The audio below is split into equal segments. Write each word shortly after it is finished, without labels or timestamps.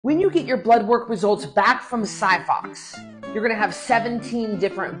When you get your blood work results back from SiPhox, you're going to have 17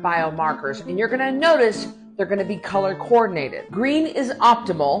 different biomarkers, and you're going to notice they're going to be color coordinated. Green is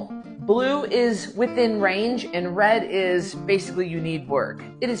optimal, blue is within range, and red is basically you need work.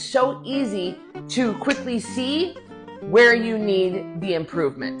 It is so easy to quickly see where you need the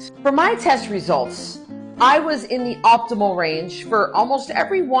improvement. For my test results, I was in the optimal range for almost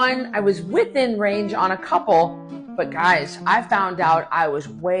every one. I was within range on a couple. But guys, I found out I was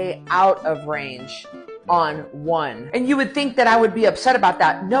way out of range on one. And you would think that I would be upset about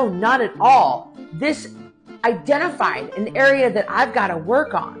that. No, not at all. This identified an area that I've got to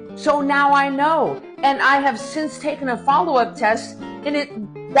work on. So now I know. And I have since taken a follow-up test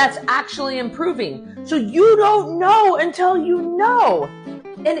and that's actually improving. So you don't know until you know.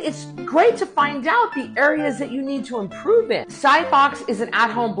 And it's great to find out the areas that you need to improve in. SiPhox is an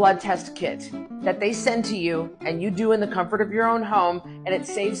at-home blood test kit that they send to you and you do in the comfort of your own home, and it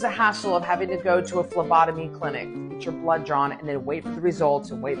saves the hassle of having to go to a phlebotomy clinic, get your blood drawn, and then wait for the results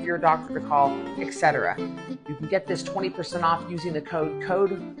and wait for your doctor to call, etc. You can get this 20% off using the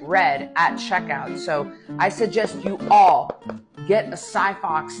code RED at checkout. So I suggest you all get a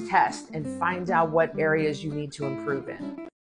SiPhox test and find out what areas you need to improve in.